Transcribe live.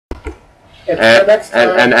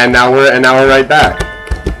And now we're right back.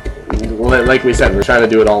 Like we said, we're trying to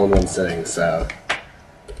do it all in one sitting. So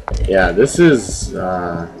yeah, this is.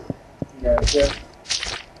 Yeah.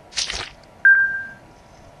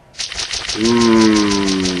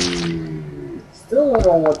 Still don't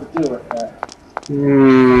know what to do with that.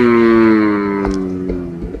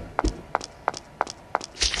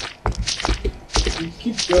 You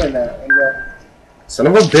keep doing that. And son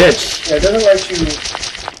of a bitch. Yeah, it doesn't let you.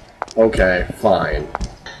 Okay, fine.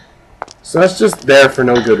 So that's just there for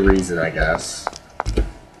no good reason, I guess.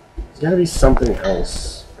 There's gotta be something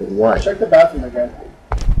else. But what? Check the bathroom again.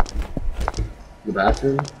 The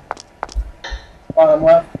bathroom? Bottom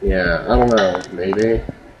left? Yeah, I don't know. Maybe.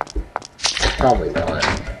 Probably not.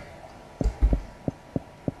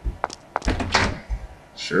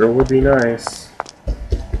 Sure would be nice.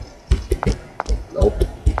 Nope.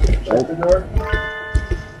 Check the door.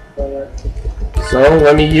 So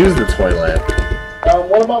let me use the toilet.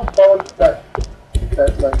 What about that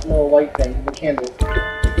like little light thing, the candle?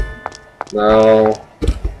 No.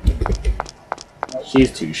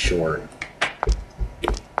 She's too short.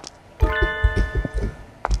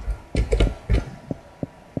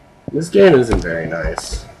 This game isn't very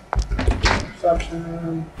nice. Reception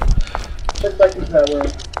room. Check back into that room.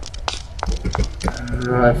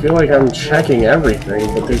 I feel like I'm checking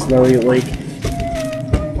everything, but there's no, like...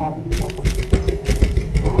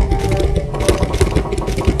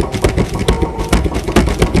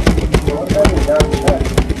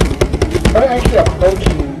 I'm actually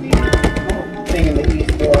approaching the thing in the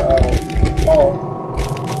east door hall.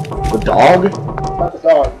 The dog? Not the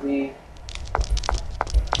dog, the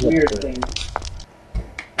weird thing.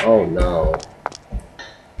 Oh no.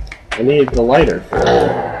 I need the lighter for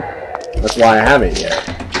that. That's why I haven't yet.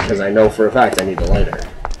 Because I know for a fact I need the lighter.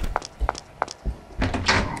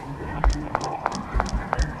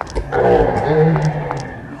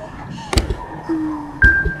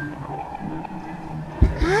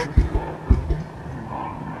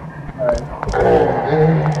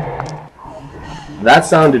 That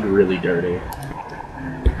sounded really dirty.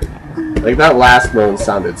 Like, that last one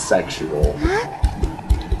sounded sexual.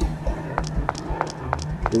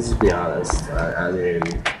 Let's just be honest. I mean...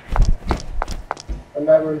 And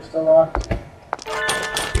that room's still locked?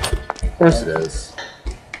 Of course it is.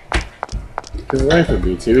 Because life would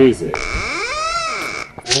be too easy.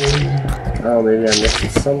 Oh, maybe I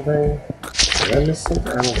missed something? Did I miss something?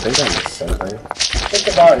 I don't think I missed something. Check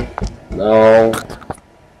the body. No.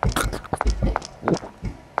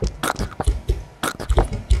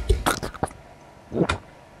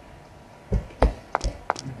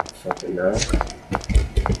 Fucking no.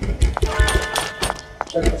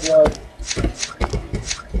 Check the blood.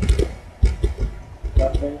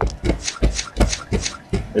 Nothing.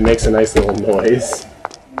 It makes a nice little noise.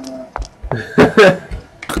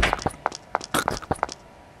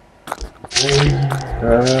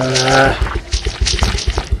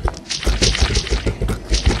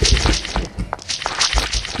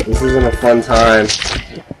 This isn't a fun time.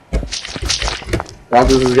 Thought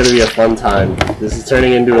this was gonna be a fun time. This is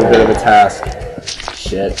turning into a bit of a task.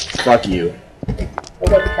 Shit. Fuck you. What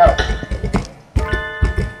about the couch?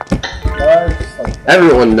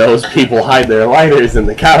 Everyone knows people hide their lighters in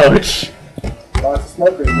the couch. Lots of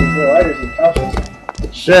smokers use their lighters in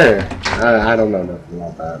couches. Sure. I don't know nothing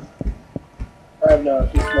about that. I've known a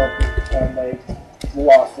few smokers and they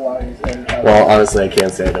lost lighters in couches. Well, honestly, I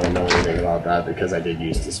can't say I don't know anything about that because I did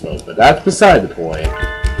used to smoke, but that's beside the point.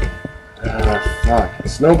 Fuck.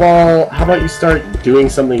 Snowball, how about you start doing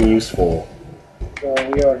something useful? Well,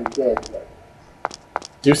 we already did. But...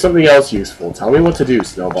 Do something else useful. Tell me what to do,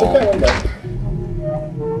 Snowball. Check that window.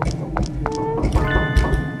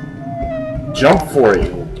 Jump for it,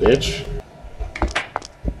 you bitch.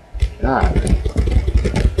 God.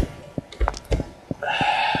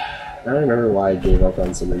 I don't remember why I gave up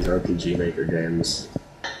on some of these RPG Maker games.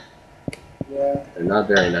 Yeah. They're not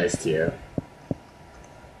very nice to you.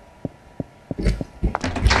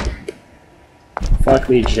 Fuck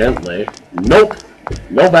me gently. Nope!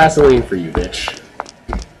 No Vaseline for you, bitch.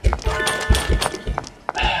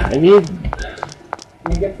 I need...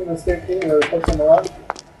 Can you get to the staircase or put some on?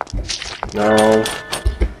 No.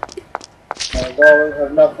 Dollar or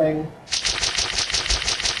nothing.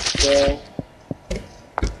 Yeah.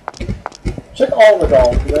 Check all the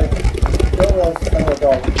dolls, right? Don't know if some of the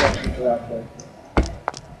dolls are connected to that thing.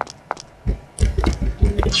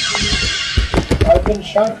 I've been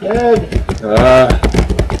shot dead.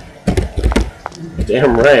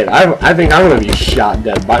 Damn right. I think I'm gonna be shot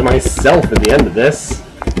dead by myself at the end of this.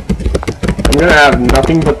 I'm gonna have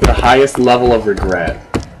nothing but the highest level of regret.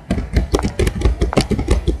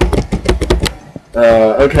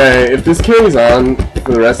 Okay, if this carries on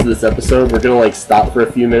for the rest of this episode, we're gonna like stop for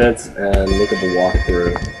a few minutes and look at the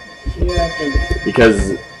walkthrough. Yeah,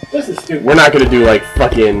 because this is stupid. We're not gonna do like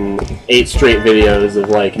fucking 8 straight videos of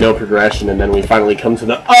like no progression and then we finally come to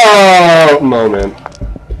the oh moment.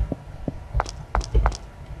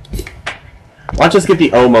 Watch us get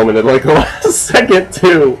the oh moment at like the last second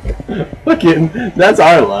too. Fucking, that's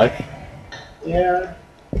our luck. Yeah.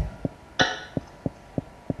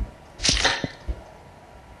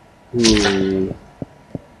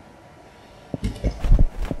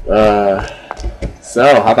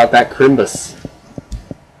 So, how about that Crimbus?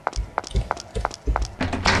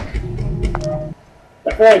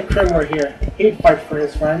 I feel like Krim were here. He'd fight for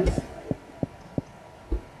his friends.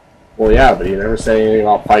 Well, yeah, but he never said anything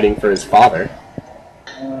about fighting for his father.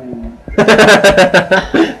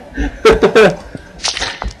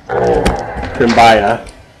 Krimbaya.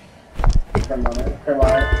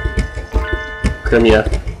 Crimea.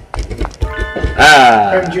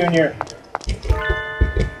 Ah! Krim Jr.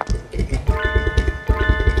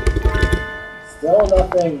 Still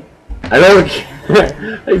nothing. I don't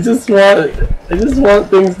care. I just want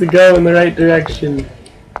things to go in the right direction.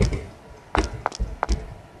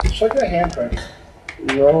 Check the handprints.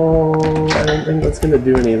 No, I don't think that's gonna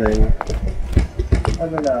do anything. I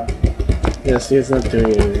don't know. Yeah, see, it's not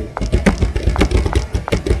doing anything.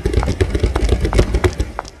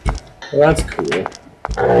 Well, that's cool.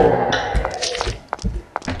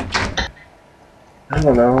 I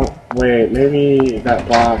don't know. Wait, maybe that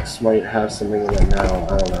box might have something in it now.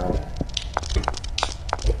 I don't know.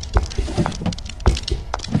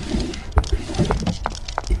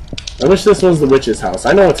 I wish this was the witch's house.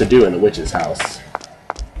 I know what to do in the witch's house.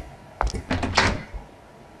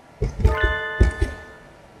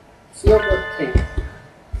 Sealed with tape.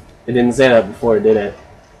 It didn't say that before, did it?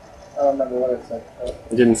 I don't remember what it said.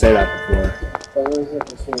 It didn't say that before. But what was it?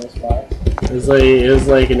 The serious box? It was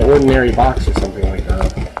like an ordinary box or something like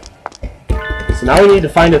that. So now we need to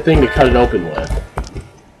find a thing to cut it open with.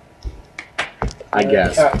 I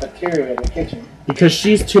guess. Cafeteria in the kitchen. Because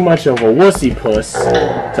she's too much of a wussy puss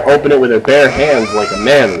to open it with her bare hands like a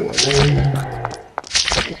man would.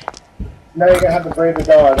 Now you're gonna have to brave the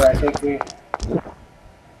dog, I think we...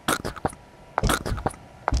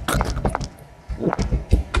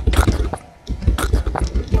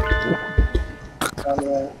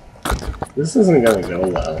 This isn't gonna go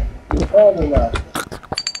well. Probably not.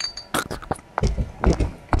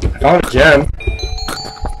 I found a gem.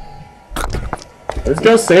 Let's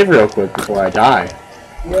go save real quick before I die.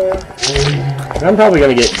 Yeah. I'm probably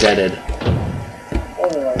gonna get deaded. I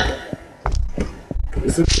don't like it.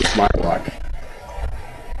 This is just my luck.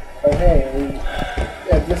 But hey,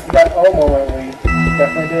 this is that O moment we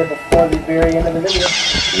definitely did before the very end of the video.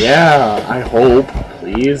 Yeah, I hope,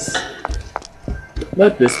 please.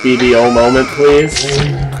 Let this be the O moment, please.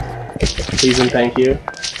 Please and thank you.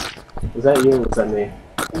 Was that you or was that me?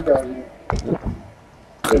 You go, you.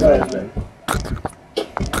 It might have been.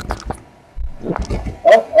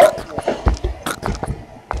 Oh, oh!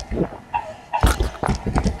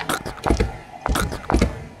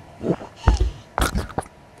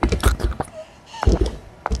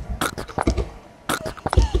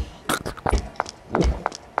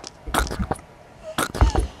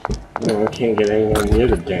 No, I can't get anywhere near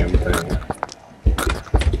the damn thing.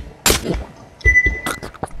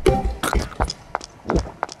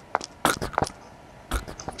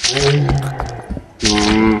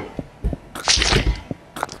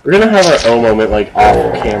 We're gonna have our O moment like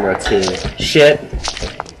off camera too. Shit.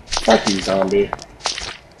 Fuck you, zombie.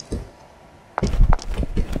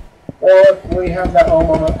 Or if we have that O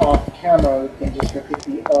moment off camera, we can just repeat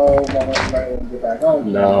the O moment right when we get back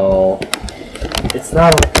on. No. It's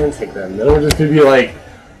not authentic then. Then we're just gonna be like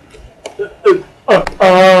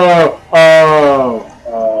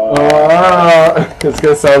it's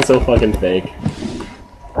gonna sound so fucking fake.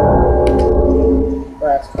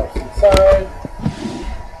 Brass cups inside.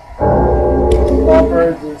 Small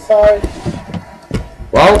birds inside.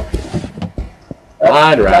 Well,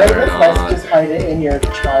 I'd rather not. Just hide it in your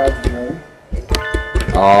child's room.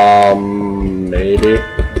 Maybe.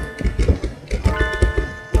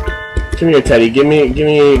 Come here, Teddy. Give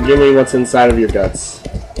me what's inside of your guts.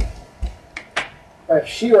 If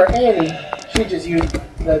she were Annie, she'd just use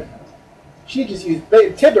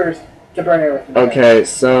timbers to burn everything. Okay,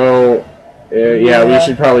 so yeah, we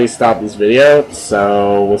should probably stop this video.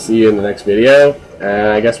 So we'll see you in the next video, and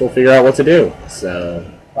I guess we'll figure out what to do. So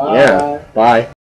Bye. yeah, bye.